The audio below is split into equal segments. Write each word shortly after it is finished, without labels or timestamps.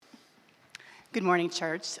Good morning,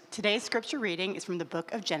 church. Today's scripture reading is from the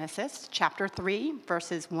book of Genesis, chapter 3,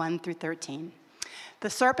 verses 1 through 13. The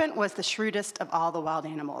serpent was the shrewdest of all the wild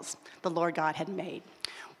animals the Lord God had made.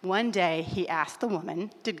 One day he asked the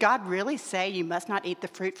woman, "Did God really say you must not eat the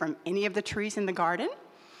fruit from any of the trees in the garden?"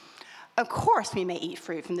 "Of course we may eat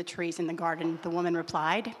fruit from the trees in the garden," the woman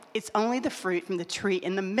replied. "It's only the fruit from the tree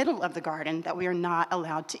in the middle of the garden that we are not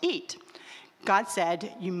allowed to eat. God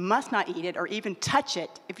said, you must not eat it or even touch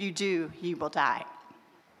it. If you do, you will die."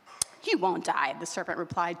 "You won't die," the serpent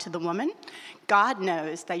replied to the woman. "God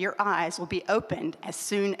knows that your eyes will be opened as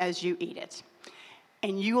soon as you eat it,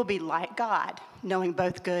 and you will be like God, knowing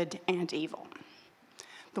both good and evil."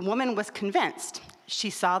 The woman was convinced.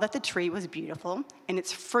 She saw that the tree was beautiful and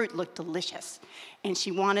its fruit looked delicious, and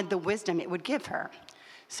she wanted the wisdom it would give her.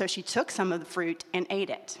 So she took some of the fruit and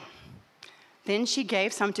ate it. Then she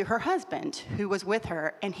gave some to her husband, who was with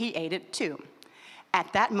her, and he ate it too.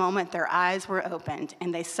 At that moment, their eyes were opened,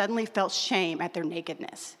 and they suddenly felt shame at their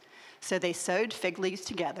nakedness. So they sewed fig leaves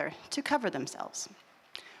together to cover themselves.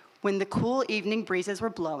 When the cool evening breezes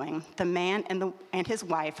were blowing, the man and his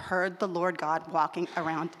wife heard the Lord God walking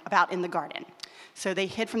about in the garden. So they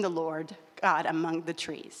hid from the Lord God among the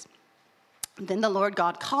trees. Then the Lord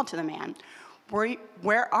God called to the man,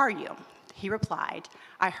 "Where are you?" He replied,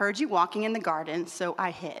 "I heard you walking in the garden, so I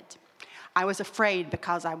hid. I was afraid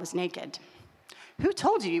because I was naked." "Who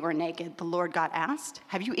told you you were naked?" the Lord God asked.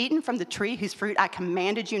 "Have you eaten from the tree whose fruit I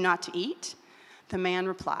commanded you not to eat?" The man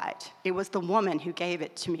replied, "It was the woman who gave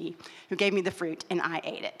me the fruit, and I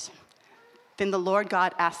ate it." Then the Lord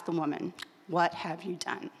God asked the woman, "What have you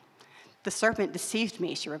done?" "The serpent deceived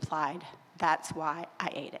me," she replied. "That's why I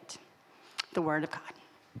ate it." The word of God.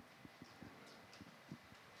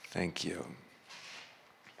 Thank you.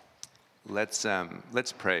 Let's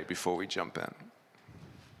pray before we jump in.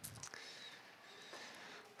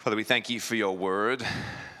 Father, we thank you for your word.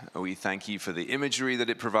 We thank you for the imagery that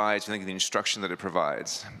it provides. We thank you for the instruction that it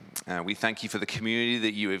provides. We thank you for the community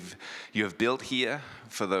that you have built here,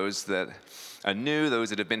 for those that are new, those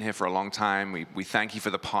that have been here for a long time. We thank you for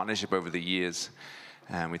the partnership over the years.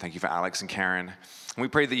 We thank you for Alex and Karen. And we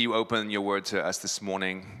pray that you open your word to us this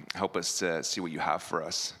morning. Help us to see what you have for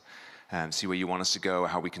us. See where you want us to go,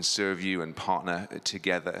 how we can serve you and partner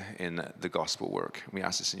together in the gospel work. We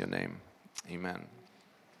ask this in your name. Amen.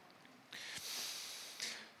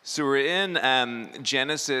 So we're in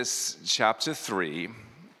Genesis chapter 3,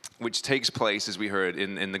 which takes place, as we heard,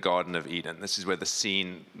 in the Garden of Eden. This is where the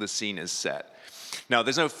scene is set. Now,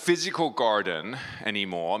 there's no physical garden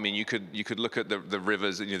anymore. I mean, you could look at the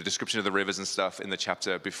rivers, the description of the rivers and stuff in the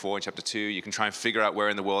chapter before, in chapter 2. You can try and figure out where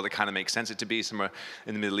in the world it kind of makes sense it to be, somewhere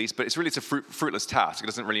in the Middle East. But it's a fruitless task. It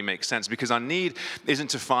doesn't really make sense because our need isn't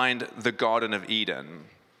to find the Garden of Eden.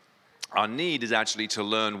 Our need is actually to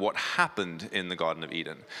learn what happened in the Garden of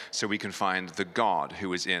Eden so we can find the God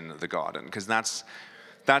who is in the garden, because that's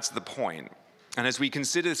the point. And as we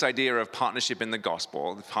consider this idea of partnership in the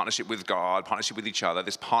gospel, the partnership with God, partnership with each other,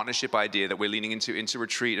 this partnership idea that we're leaning into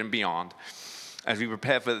retreat and beyond, as we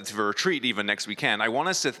prepare for retreat even next weekend, I want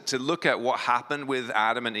us to look at what happened with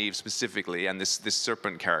Adam and Eve specifically and this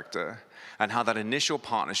serpent character and how that initial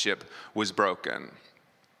partnership was broken.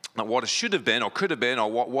 Not what it should have been or could have been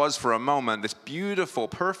or what was for a moment, this beautiful,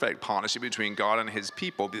 perfect partnership between God and his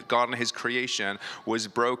people, God and his creation was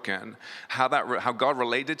broken. How God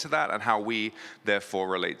related to that and how we therefore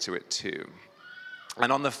relate to it too.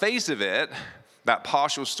 And on the face of it, that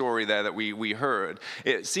partial story there that we heard,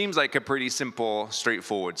 it seems like a pretty simple,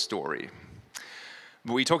 straightforward story.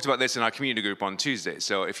 But we talked about this in our community group on Tuesday.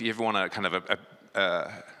 So if you ever want to kind of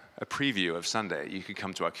a preview of Sunday, you could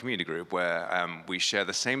come to our community group where we share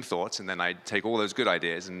the same thoughts, and then I take all those good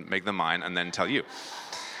ideas and make them mine and then tell you.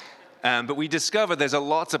 But we discovered there's a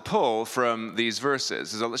lot to pull from these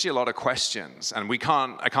verses. There's actually a lot of questions, and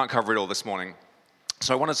I can't cover it all this morning.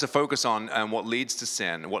 So I want us to focus on what leads to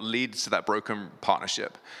sin, what leads to that broken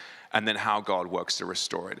partnership, and then how God works to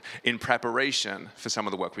restore it in preparation for some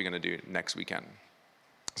of the work we're going to do next weekend.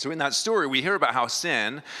 So in that story, we hear about how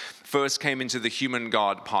sin first came into the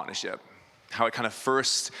human-God partnership, how it kind of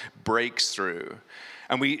first breaks through.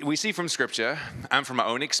 And we see from Scripture and from our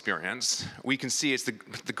own experience, we can see it's the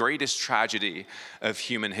greatest tragedy of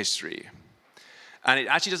human history. And it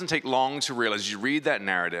actually doesn't take long to realize, as you read that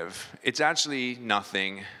narrative, it's actually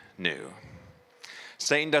nothing new.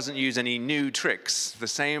 Satan doesn't use any new tricks. The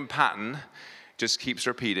same pattern just keeps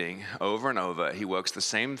repeating over and over. He works the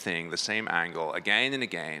same thing, the same angle, again and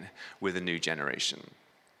again with a new generation.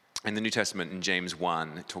 In the New Testament, in James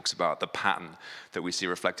 1, it talks about the pattern that we see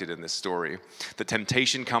reflected in this story. The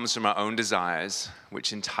temptation comes from our own desires,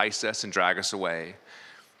 which entice us and drag us away.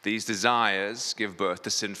 These desires give birth to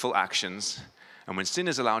sinful actions, and when sin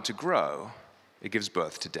is allowed to grow, it gives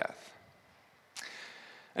birth to death.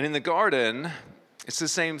 And in the garden, it's the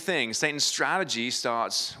same thing. Satan's strategy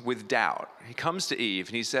starts with doubt. He comes to Eve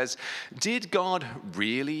and he says, "Did God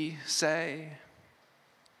really say?"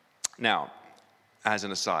 Now, as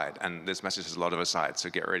an aside, and this message has a lot of asides, so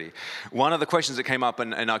get ready. One of the questions that came up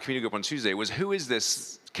in our community group on Tuesday was, who is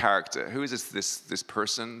this character? Who is this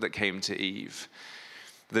person that came to Eve?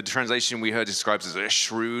 The translation we heard describes as a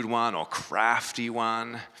shrewd one or crafty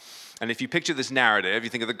one. And if you picture this narrative, you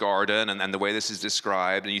think of the garden and the way this is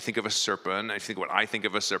described, and you think of a serpent, and if you think of what I think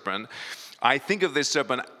of a serpent, I think of this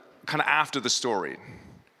serpent kind of after the story.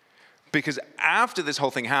 Because after this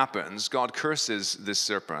whole thing happens, God curses this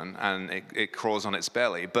serpent, and it crawls on its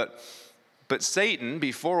belly. But Satan,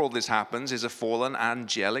 before all this happens, is a fallen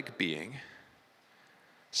angelic being.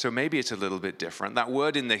 So maybe it's a little bit different. That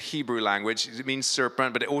word in the Hebrew language, it means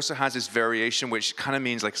serpent, but it also has this variation which kind of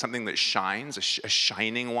means like something that shines, a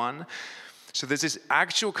shining one. So there's this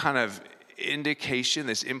actual kind of indication,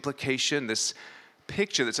 this implication, this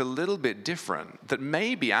picture that's a little bit different, that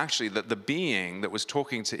maybe actually that the being that was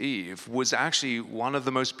talking to Eve was actually one of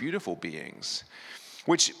the most beautiful beings,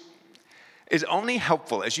 which is only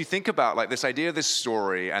helpful as you think about like this idea of this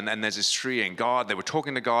story, and then there's this tree, and God, they were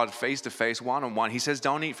talking to God face to face, one-on-one. He says,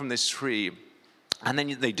 "Don't eat from this tree." And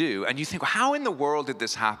then they do. And you think, well, how in the world did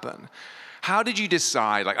this happen? How did you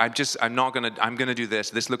decide, like, I'm gonna do this,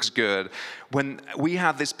 this looks good, when we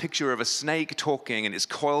have this picture of a snake talking and it's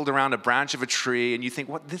coiled around a branch of a tree, and you think,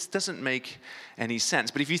 what, this doesn't make any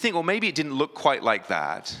sense. But if you think, well, maybe it didn't look quite like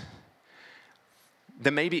that,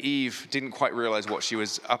 then maybe Eve didn't quite realize what she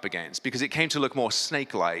was up against, because it came to look more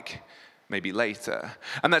snake-like maybe later.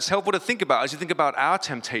 And that's helpful to think about as you think about our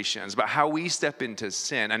temptations, about how we step into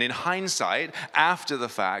sin. And in hindsight, after the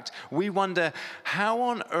fact, we wonder, how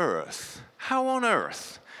on earth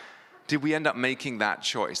did we end up making that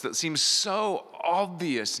choice that seems so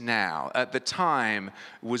obvious now, at the time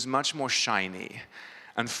was much more shiny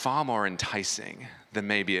and far more enticing than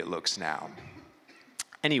maybe it looks now.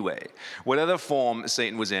 Anyway, whatever form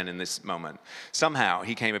Satan was in this moment, somehow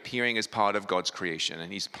he came appearing as part of God's creation,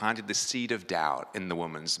 and he's planted the seed of doubt in the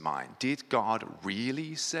woman's mind. Did God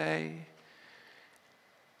really say?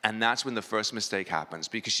 And that's when the first mistake happens,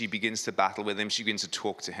 because she begins to battle with him, she begins to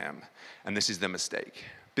talk to him. And this is the mistake,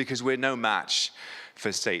 because we're no match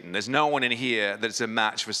for Satan. There's no one in here that's a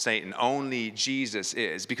match for Satan. Only Jesus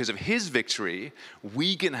is. Because of his victory,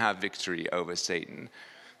 we can have victory over Satan.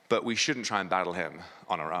 But we shouldn't try and battle him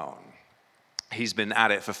on our own. He's been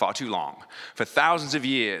at it for far too long. For thousands of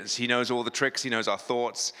years, he knows all the tricks, he knows our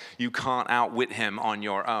thoughts. You can't outwit him on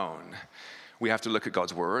your own. We have to look at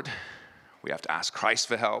God's word. We have to ask Christ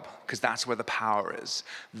for help, because that's where the power is.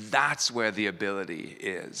 That's where the ability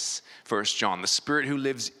is. 1 John, the Spirit who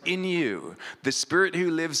lives in you, the Spirit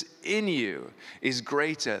who lives in you is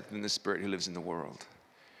greater than the Spirit who lives in the world.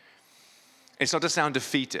 It's not to sound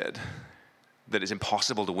defeated, that it's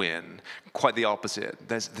impossible to win. Quite the opposite.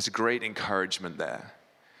 There's a great encouragement there.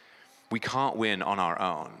 We can't win on our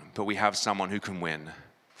own, but we have someone who can win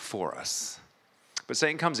for us. But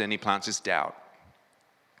Satan comes in, he plants his doubt.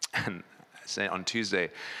 And on Tuesday,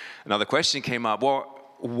 another question came up. Well,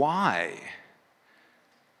 why?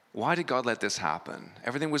 Why did God let this happen?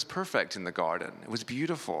 Everything was perfect in the garden. It was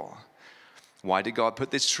beautiful. Why did God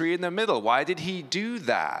put this tree in the middle? Why did he do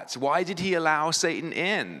that? Why did he allow Satan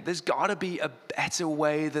in? There's got to be a better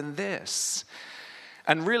way than this.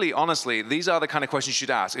 And really, honestly, these are the kind of questions you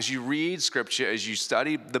should ask. As you read scripture, as you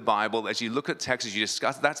study the Bible, as you look at texts, as you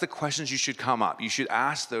discuss, that's the questions you should come up. You should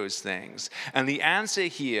ask those things. And the answer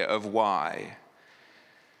here of why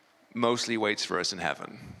mostly waits for us in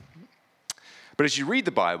heaven. But as you read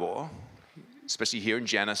the Bible, especially here in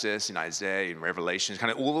Genesis, in Isaiah, in Revelation,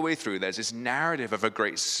 kind of all the way through, there's this narrative of a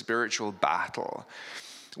great spiritual battle.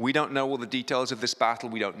 We don't know all the details of this battle.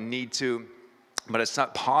 We don't need to. But as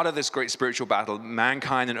part of this great spiritual battle,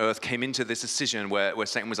 mankind and earth came into this decision where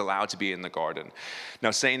Satan was allowed to be in the garden.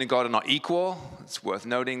 Now, Satan and God are not equal. It's worth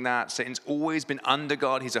noting that. Satan's always been under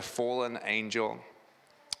God. He's a fallen angel.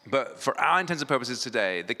 But for our intents and purposes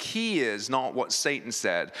today, the key is not what Satan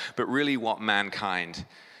said, but really what mankind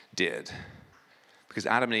did. Because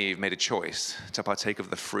Adam and Eve made a choice to partake of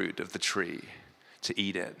the fruit of the tree, to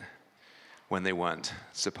eat it when they weren't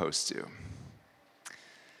supposed to.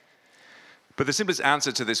 But the simplest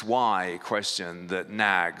answer to this why question that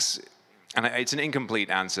nags, and it's an incomplete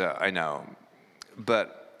answer, I know,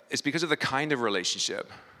 but it's because of the kind of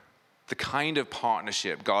relationship, the kind of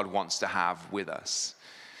partnership God wants to have with us.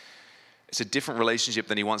 It's a different relationship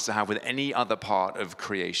than he wants to have with any other part of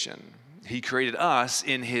creation. He created us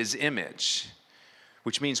in his image,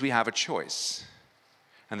 which means we have a choice.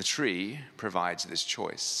 And the tree provides this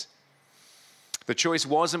choice. The choice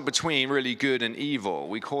wasn't between really good and evil.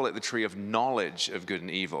 We call it the tree of knowledge of good and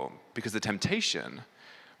evil because the temptation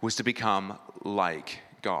was to become like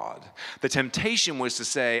God. The temptation was to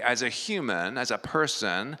say, as a human, as a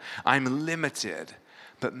person, I'm limited,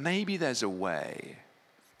 but maybe there's a way.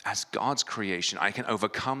 As God's creation, I can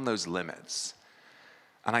overcome those limits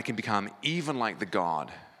and I can become even like the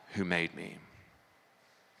God who made me.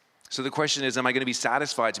 So the question is, am I going to be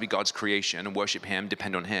satisfied to be God's creation and worship him,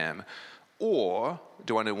 depend on him, or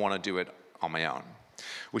do I want to do it on my own?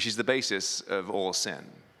 Which is the basis of all sin.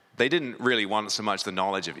 They didn't really want so much the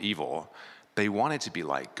knowledge of evil. They wanted to be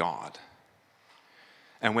like God.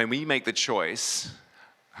 And when we make the choice,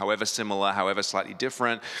 however similar, however slightly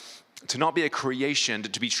different, to not be a creation,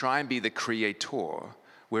 to try and be the creator,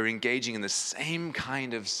 we're engaging in the same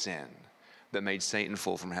kind of sin that made Satan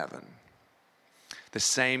fall from heaven. The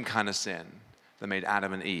same kind of sin that made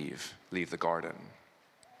Adam and Eve leave the garden.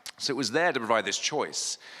 So it was there to provide this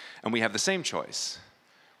choice. And we have the same choice.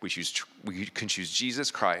 We can choose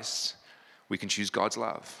Jesus Christ. We can choose God's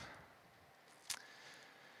love.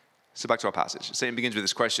 So back to our passage. Satan begins with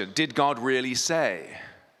this question. Did God really say?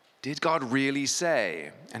 Did God really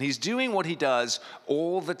say? And he's doing what he does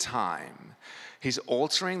all the time. He's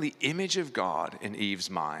altering the image of God in Eve's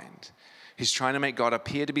mind. He's trying to make God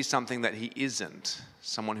appear to be something that he isn't,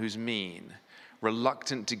 someone who's mean,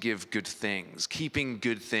 reluctant to give good things, keeping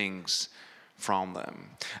good things from them.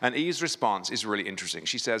 And Eve's response is really interesting.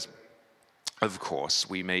 She says, of course,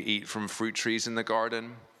 we may eat from fruit trees in the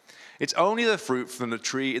garden. It's only the fruit from the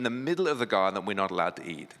tree in the middle of the garden that we're not allowed to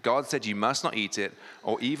eat. God said you must not eat it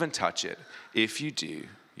or even touch it. If you do,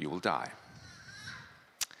 you will die.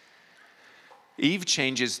 Eve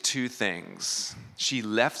changes two things. She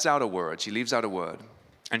leaves out a word,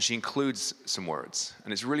 and she includes some words.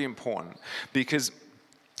 And it's really important because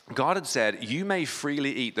God had said, you may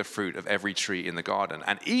freely eat the fruit of every tree in the garden.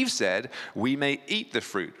 And Eve said, we may eat the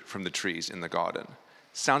fruit from the trees in the garden.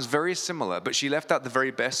 Sounds very similar, but she left out the very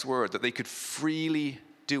best word, that they could freely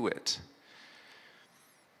do it.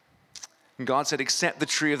 And God said, except the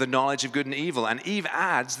tree of the knowledge of good and evil. And Eve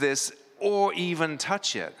adds this, or even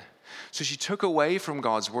touch it. So she took away from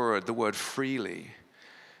God's word the word freely,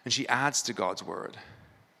 and she adds to God's word.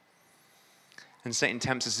 And Satan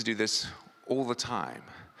tempts us to do this all the time,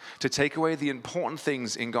 to take away the important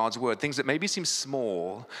things in God's word, things that maybe seem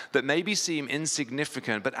small, that maybe seem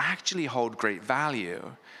insignificant, but actually hold great value.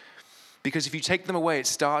 Because if you take them away, it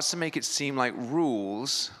starts to make it seem like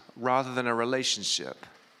rules rather than a relationship.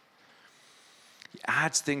 He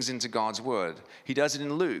adds things into God's word. He does it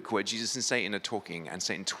in Luke, where Jesus and Satan are talking, and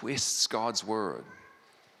Satan twists God's word.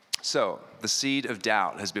 So, the seed of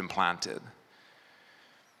doubt has been planted.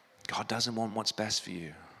 God doesn't want what's best for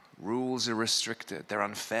you. Rules are restricted. They're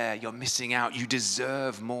unfair. You're missing out. You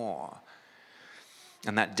deserve more.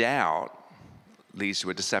 And that doubt leads to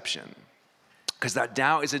a deception. Because that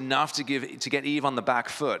doubt is enough to get Eve on the back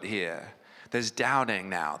foot here. There's doubting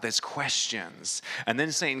now. There's questions. And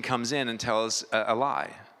then Satan comes in and tells a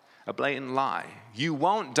lie, a blatant lie. You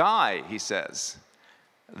won't die, he says.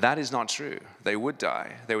 That is not true. They would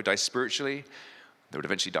die. They would die spiritually. They would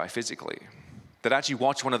eventually die physically. They'd actually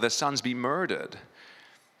watch one of their sons be murdered,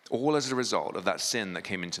 all as a result of that sin that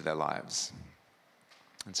came into their lives.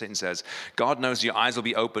 And Satan says, God knows your eyes will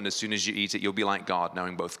be opened as soon as you eat it. You'll be like God,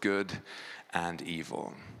 knowing both good and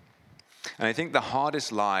evil. And I think the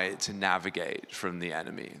hardest lie to navigate from the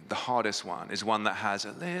enemy, the hardest one, is one that has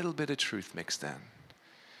a little bit of truth mixed in.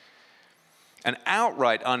 An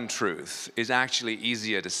outright untruth is actually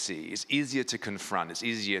easier to see. It's easier to confront. It's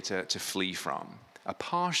easier to flee from. A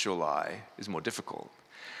partial lie is more difficult.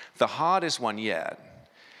 The hardest one yet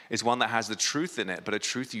is one that has the truth in it, but a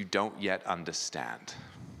truth you don't yet understand.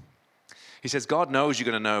 He says, God knows you're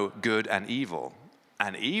going to know good and evil.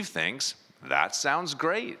 And Eve thinks, that sounds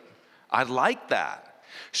great. I like that.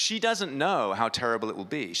 She doesn't know how terrible it will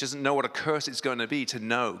be. She doesn't know what a curse it's going to be to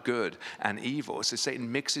know good and evil. So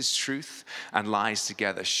Satan mixes truth and lies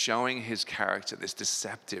together, showing his character, this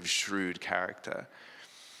deceptive, shrewd character.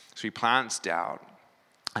 So he plants doubt,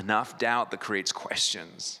 enough doubt that creates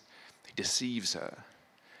questions. He deceives her,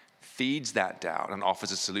 feeds that doubt, and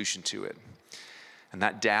offers a solution to it. And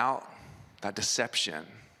that doubt, that deception,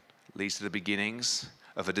 leads to the beginnings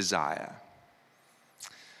of a desire.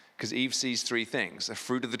 Because Eve sees three things: a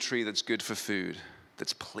fruit of the tree that's good for food,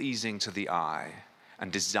 that's pleasing to the eye,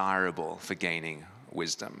 and desirable for gaining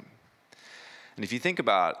wisdom. And if you think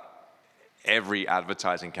about every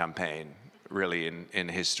advertising campaign, really, in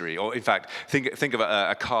history, or in fact, think of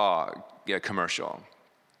a car commercial.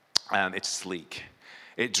 It's sleek.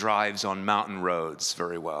 It drives on mountain roads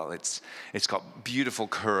very well. It's got beautiful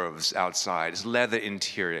curves outside. It's leather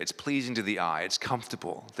interior. It's pleasing to the eye. It's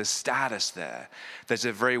comfortable. There's status there. There's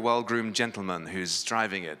a very well-groomed gentleman who's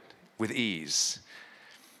driving it with ease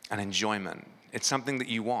and enjoyment. It's something that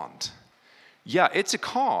you want. Yeah, it's a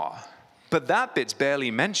car, but that bit's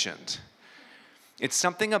barely mentioned. It's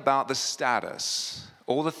something about the status,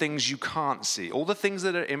 all the things you can't see, all the things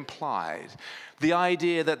that are implied. The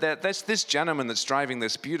idea that this gentleman that's driving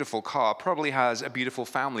this beautiful car probably has a beautiful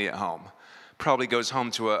family at home, probably goes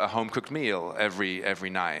home to a home-cooked meal every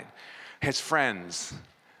night. His friends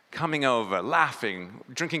coming over, laughing,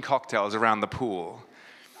 drinking cocktails around the pool.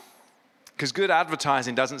 Because good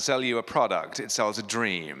advertising doesn't sell you a product, it sells a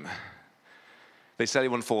dream. They sell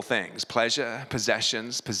you on 4 things: pleasure,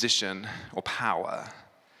 possessions, position, or power.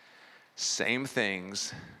 Same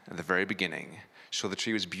things at the very beginning. She saw the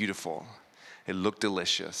tree was beautiful. It looked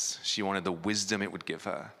delicious. She wanted the wisdom it would give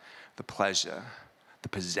her, the pleasure, the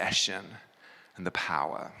possession, and the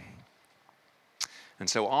power. And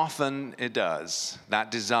so often it does.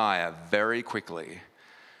 That desire very quickly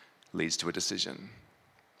leads to a decision.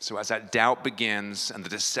 So as that doubt begins and the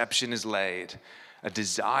deception is laid, a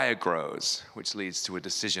desire grows, which leads to a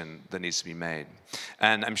decision that needs to be made.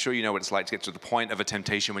 And I'm sure you know what it's like to get to the point of a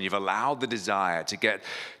temptation when you've allowed the desire to get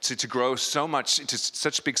to grow so much, to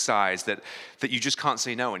such big size that you just can't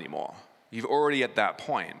say no anymore. You've already at that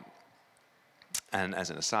point. And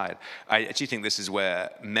as an aside, I actually think this is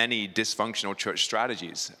where many dysfunctional church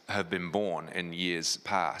strategies have been born in years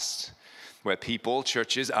past, where people,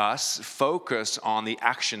 churches, us, focus on the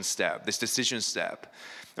action step, this decision step,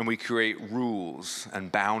 and we create rules and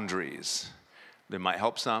boundaries. They might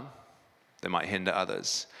help some, they might hinder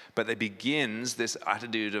others, but it begins this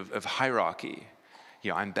attitude of hierarchy.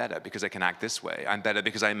 You know, I'm better because I can act this way. I'm better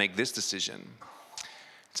because I make this decision.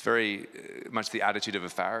 It's very much the attitude of a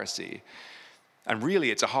Pharisee. And really,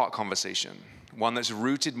 it's a heart conversation, one that's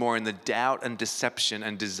rooted more in the doubt and deception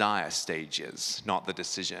and desire stages, not the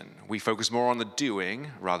decision. We focus more on the doing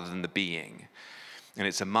rather than the being. And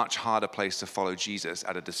it's a much harder place to follow Jesus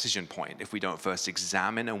at a decision point if we don't first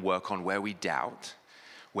examine and work on where we doubt,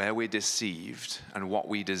 where we're deceived, and what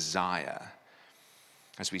we desire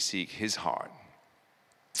as we seek his heart.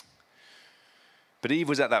 But Eve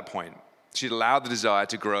was at that point. She'd allowed the desire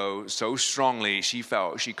to grow so strongly she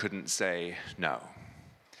felt she couldn't say no.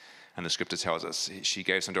 And the scripture tells us she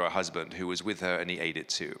gave some to her husband who was with her and he ate it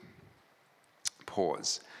too.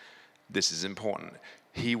 Pause. This is important.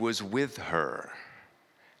 He was with her,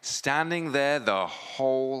 standing there the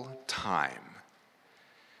whole time,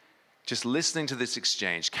 just listening to this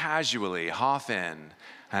exchange casually, half in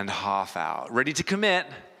and half out, ready to commit,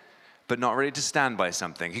 but not ready to stand by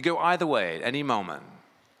something. He could go either way at any moment.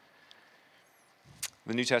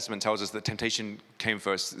 The New Testament tells us that temptation came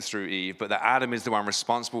first through Eve, but that Adam is the one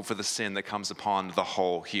responsible for the sin that comes upon the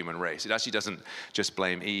whole human race. It actually doesn't just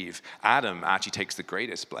blame Eve. Adam actually takes the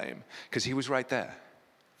greatest blame because he was right there.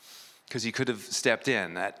 Because he could have stepped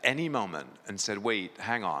in at any moment and said, wait,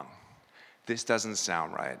 hang on. This doesn't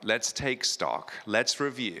sound right. Let's take stock. Let's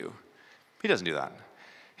review. He doesn't do that.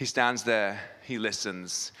 He stands there. He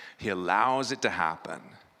listens. He allows it to happen.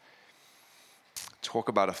 Talk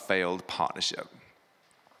about a failed partnership.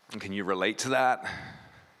 And can you relate to that?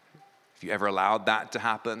 Have you ever allowed that to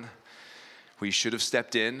happen? Where you should have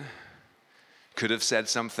stepped in, could have said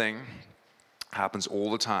something. Happens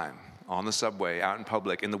all the time. On the subway, out in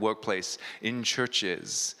public, in the workplace, in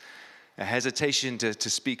churches. A hesitation to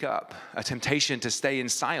speak up, a temptation to stay in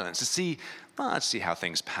silence, to see, well, let's see how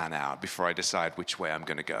things pan out before I decide which way I'm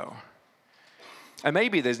going to go. And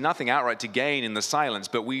maybe there's nothing outright to gain in the silence,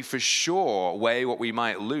 but we for sure weigh what we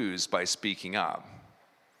might lose by speaking up.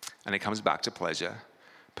 And it comes back to pleasure,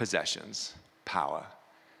 possessions, power,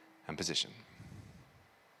 and position.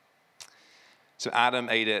 So Adam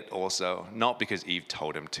ate it also, not because Eve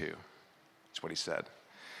told him to. That's what he said.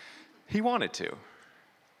 He wanted to.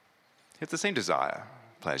 It's the same desire,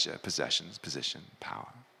 pleasure, possessions, position, power.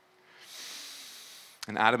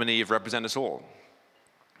 And Adam and Eve represent us all.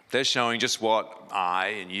 They're showing just what I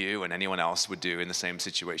and you and anyone else would do in the same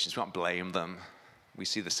situations. We don't blame them. We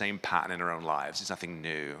see the same pattern in our own lives. It's nothing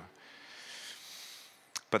new.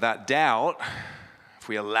 But that doubt, if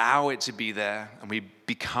we allow it to be there and we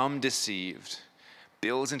become deceived,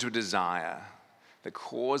 builds into a desire that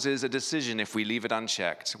causes a decision if we leave it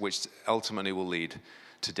unchecked, which ultimately will lead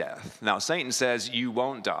to death. Now, Satan says you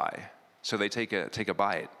won't die, so they take a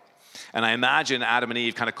bite. And I imagine Adam and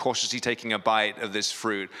Eve kind of cautiously taking a bite of this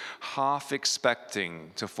fruit, half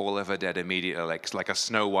expecting to fall over dead immediately, like a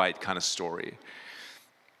Snow White kind of story.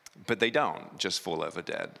 But they don't just fall over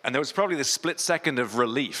dead. And there was probably this split second of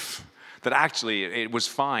relief that actually it was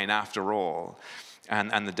fine after all,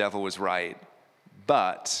 and the devil was right.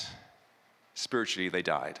 But spiritually, they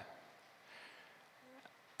died.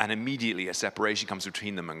 And immediately a separation comes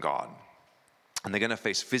between them and God. And they're going to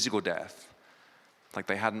face physical death like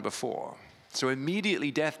they hadn't before. So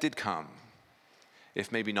immediately death did come,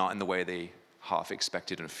 if maybe not in the way they half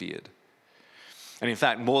expected and feared. And in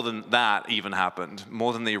fact, more than that even happened,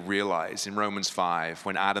 more than they realized. In Romans 5,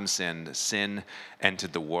 when Adam sinned, sin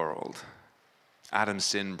entered the world. Adam's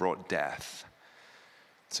sin brought death.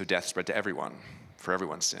 So death spread to everyone, for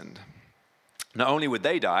everyone sinned. Not only would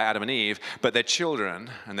they die, Adam and Eve, but their children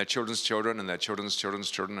and their children's children and their children's children's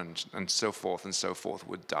children and so forth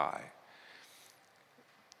would die.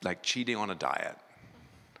 Like cheating on a diet.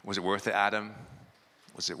 Was it worth it, Adam?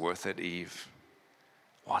 Was it worth it, Eve?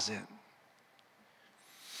 Was it?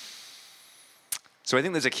 So I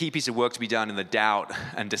think there's a key piece of work to be done in the doubt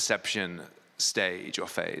and deception stage or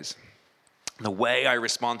phase. The way I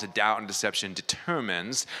respond to doubt and deception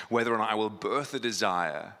determines whether or not I will birth a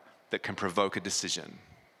desire that can provoke a decision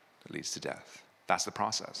that leads to death. That's the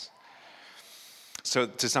process. So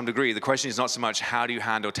to some degree, the question is not so much how do you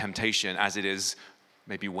handle temptation as it is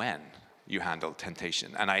maybe when you handle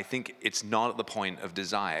temptation. And I think it's not at the point of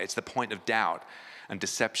desire. It's the point of doubt and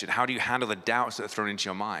deception. How do you handle the doubts that are thrown into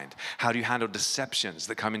your mind? How do you handle deceptions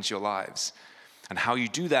that come into your lives? And how you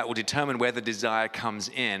do that will determine where the desire comes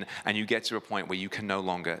in and you get to a point where you can no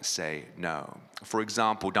longer say no. For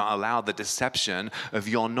example, don't allow the deception of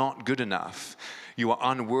you're not good enough. You are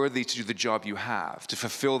unworthy to do the job you have, to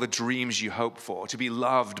fulfill the dreams you hope for, to be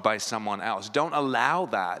loved by someone else. Don't allow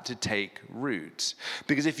that to take root.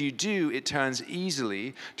 Because if you do, it turns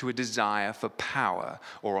easily to a desire for power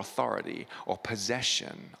or authority or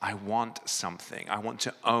possession. I want something. I want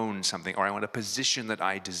to own something, or I want a position that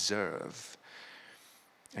I deserve.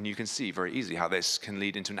 And you can see very easily how this can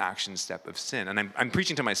lead into an action step of sin. And I'm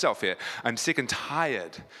preaching to myself here. I'm sick and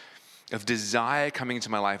tired of desire coming into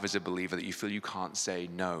my life as a believer that you feel you can't say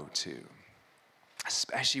no to.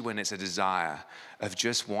 Especially when it's a desire of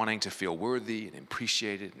just wanting to feel worthy and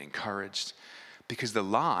appreciated and encouraged, because the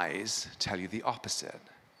lies tell you the opposite.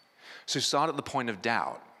 So start at the point of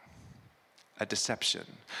doubt, at deception.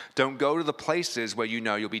 Don't go to the places where you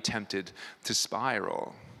know you'll be tempted to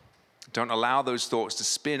spiral. Don't allow those thoughts to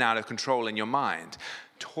spin out of control in your mind.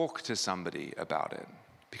 Talk to somebody about it,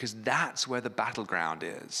 because that's where the battleground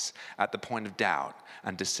is, at the point of doubt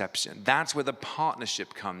and deception. That's where the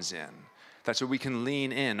partnership comes in. That's where we can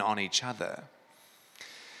lean in on each other.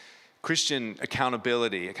 Christian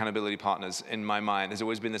accountability partners, in my mind, has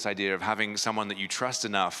always been this idea of having someone that you trust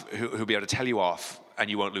enough who'll be able to tell you off and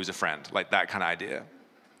you won't lose a friend, like that kind of idea.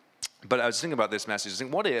 But I was thinking about this message,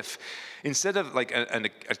 thinking, what if, instead of like a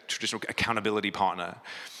traditional accountability partner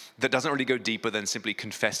that doesn't really go deeper than simply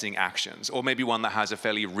confessing actions, or maybe one that has a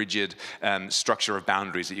fairly rigid structure of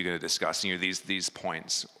boundaries that you're going to discuss, these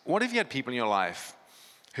points. What if you had people in your life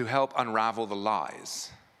who help unravel the lies,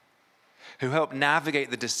 who help navigate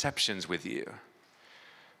the deceptions with you,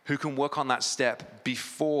 who can work on that step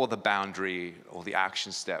before the boundary or the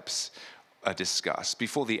action steps are discussed,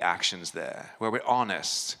 before the action's there, where we're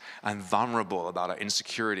honest and vulnerable about our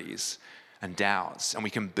insecurities and doubts, and we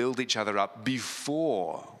can build each other up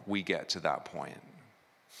before we get to that point.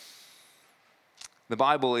 The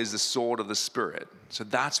Bible is the sword of the Spirit, so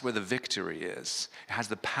that's where the victory is. It has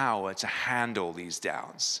the power to handle these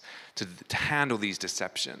doubts, to handle these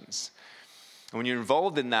deceptions. And when you're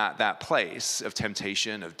involved in that place of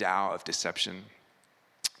temptation, of doubt, of deception,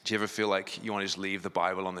 do you ever feel like you want to just leave the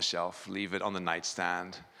Bible on the shelf, leave it on the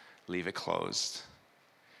nightstand, leave it closed?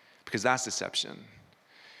 Because that's deception.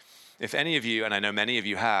 If any of you, and I know many of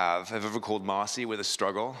you have ever called Marcy with a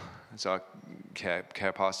struggle, it's our care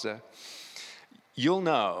pastor, you'll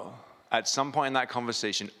know at some point in that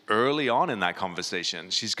conversation, early on in that conversation,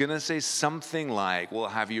 she's going to say something like, well,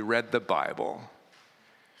 have you read the Bible?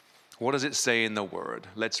 What does it say in the Word?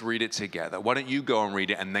 Let's read it together. Why don't you go and read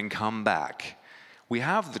it and then come back? We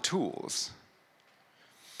have the tools.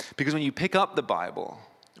 Because when you pick up the Bible,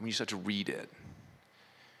 and when you start to read it,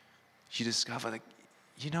 you discover that,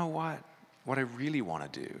 you know what? What I really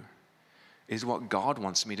want to do is what God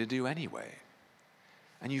wants me to do anyway.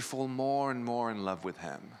 And you fall more and more in love with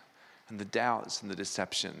Him. And the doubts and the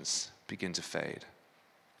deceptions begin to fade.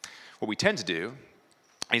 What we tend to do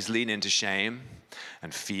is lean into shame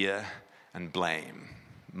and fear and blame,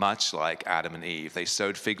 much like Adam and Eve. They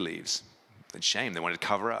sewed fig leaves. And shame, they wanted to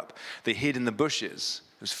cover up. They hid in the bushes.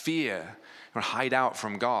 There was fear. They wanted to hide out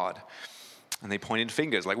from God. And they pointed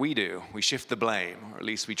fingers like we do. We shift the blame, or at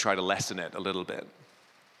least we try to lessen it a little bit.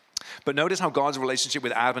 But notice how God's relationship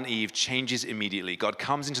with Adam and Eve changes immediately. God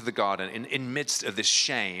comes into the garden in midst of this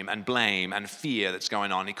shame and blame and fear that's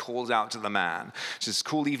going on. He calls out to the man. Just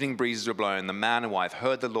cool evening breezes were blowing. The man and wife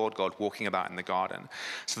heard the Lord God walking about in the garden.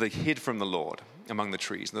 So they hid from the Lord among the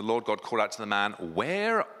trees. And the Lord God called out to the man,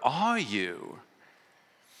 "Where are you?"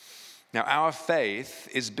 Now, our faith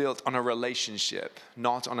is built on a relationship,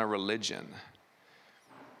 not on a religion.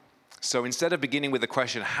 So instead of beginning with the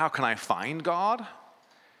question, how can I find God?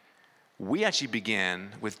 We actually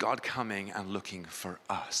begin with God coming and looking for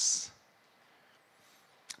us.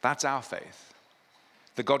 That's our faith.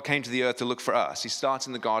 That God came to the earth to look for us. He starts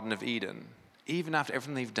in the Garden of Eden. Even after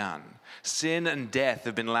everything they've done, sin and death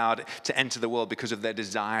have been allowed to enter the world because of their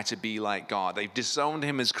desire to be like God. They've disowned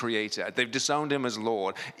him as creator. They've disowned him as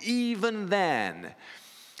Lord. Even then,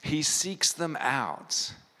 he seeks them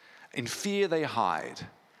out. In fear they hide,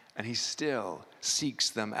 and he still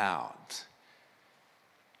seeks them out.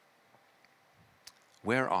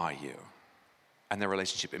 Where are you? And their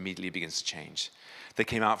relationship immediately begins to change. They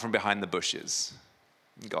came out from behind the bushes.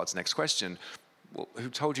 God's next question, well, who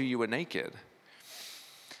told you you were naked?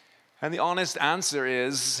 And the honest answer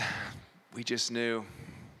is, we just knew.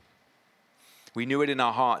 We knew it in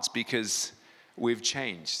our hearts because we've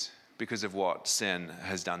changed because of what sin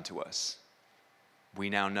has done to us. We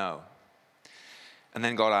now know. And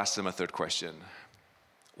then God asks them a third question.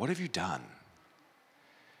 What have you done?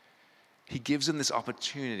 He gives them this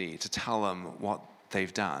opportunity to tell them what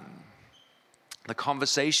they've done. The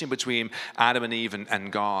conversation between Adam and Eve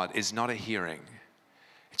and God is not a hearing.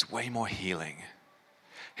 It's way more healing.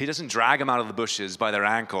 He doesn't drag them out of the bushes by their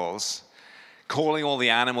ankles, calling all the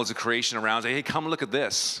animals of creation around, say, hey, come look at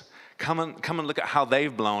this. Come and look at how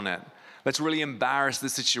they've blown it. Let's really embarrass the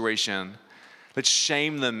situation. Let's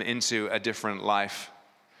shame them into a different life.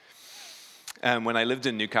 When I lived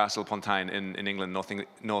in Newcastle upon Tyne in England,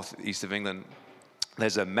 northeast of England,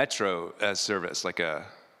 there's a metro service, I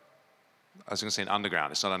was going to say an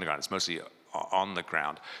underground. It's not underground. It's mostly on the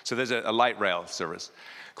ground. So there's a light rail service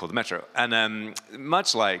called the Metro. And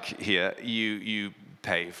much like here, you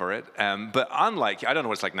pay for it. But unlike, I don't know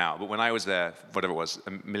what it's like now, but when I was there, whatever it was,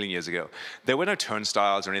 a million years ago, there were no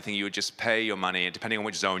turnstiles or anything. You would just pay your money, and depending on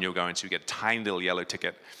which zone you're going to, you get a tiny little yellow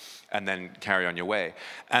ticket and then carry on your way.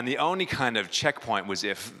 And the only kind of checkpoint was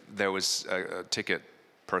if there was a ticket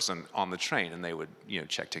person on the train, and they would,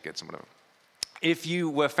 check tickets and whatever. If you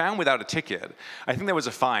were found without a ticket, I think there was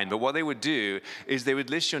a fine, but what they would do is they would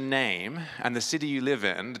list your name and the city you live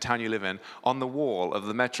in, the town you live in, on the wall of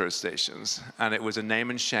the metro stations. And it was a name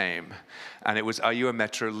and shame. And it was, are you a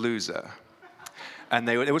metro loser? And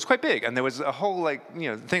it was quite big, and there was a whole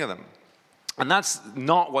thing of them. And that's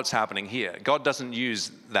not what's happening here. God doesn't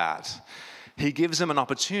use that. He gives them an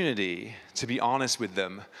opportunity to be honest with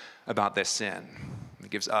them about their sin. He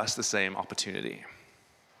gives us the same opportunity.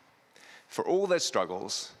 For all their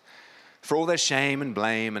struggles, for all their shame and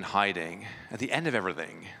blame and hiding, at the end of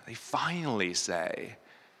everything, they finally say,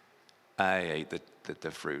 I ate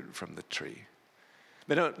the fruit from the tree.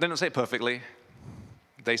 They don't say it perfectly.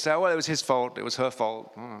 They say, well, it was his fault, it was her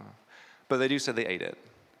fault. But they do say they ate it.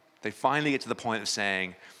 They finally get to the point of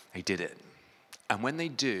saying, they did it. And when they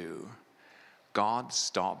do, God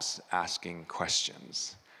stops asking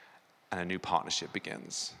questions, and a new partnership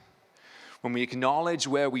begins. When we acknowledge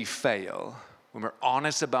where we fail, when we're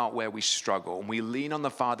honest about where we struggle, when we lean on the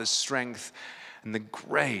Father's strength and the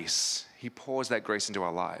grace, he pours that grace into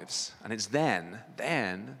our lives. And it's then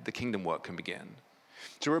the kingdom work can begin.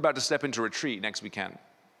 So we're about to step into retreat next weekend.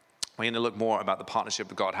 We're going to look more about the partnership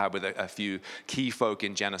that God had with a few key folk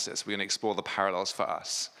in Genesis. We're going to explore the parallels for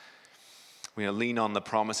us. We're going to lean on the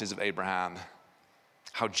promises of Abraham,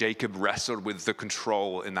 how Jacob wrestled with the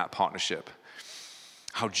control in that partnership,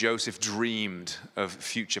 how Joseph dreamed of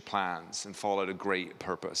future plans and followed a great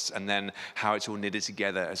purpose, and then how it's all knitted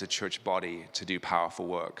together as a church body to do powerful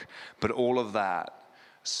work. But all of that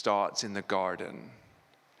starts in the garden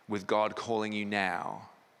with God calling you now.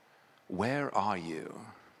 Where are you?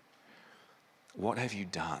 What have you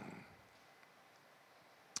done?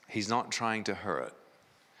 He's not trying to hurt.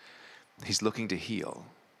 He's looking to heal.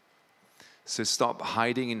 So stop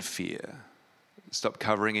hiding in fear. Stop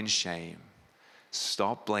covering in shame.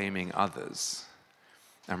 Stop blaming others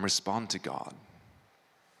and respond to God.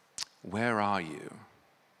 Where are you?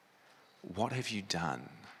 What have you done?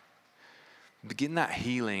 Begin that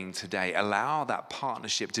healing today. Allow that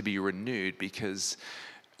partnership to be renewed because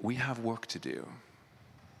we have work to do.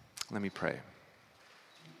 Let me pray.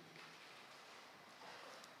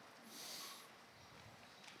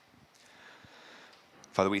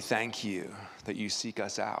 Father, we thank you that you seek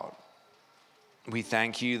us out. We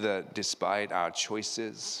thank you that despite our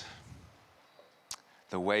choices,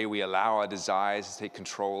 the way we allow our desires to take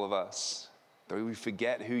control of us, the way we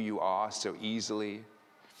forget who you are so easily.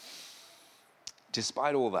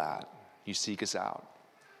 Despite all that, you seek us out.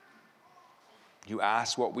 You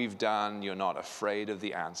ask what we've done. You're not afraid of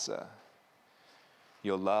the answer.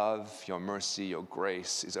 Your love, your mercy, your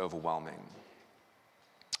grace is overwhelming.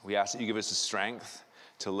 We ask that you give us the strength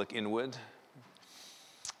to look inward.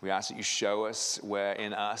 We ask that you show us where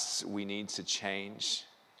in us we need to change,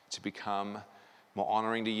 to become more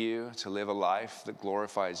honoring to you, to live a life that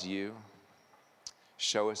glorifies you.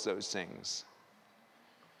 Show us those things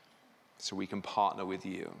so we can partner with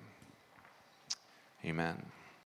you. Amen.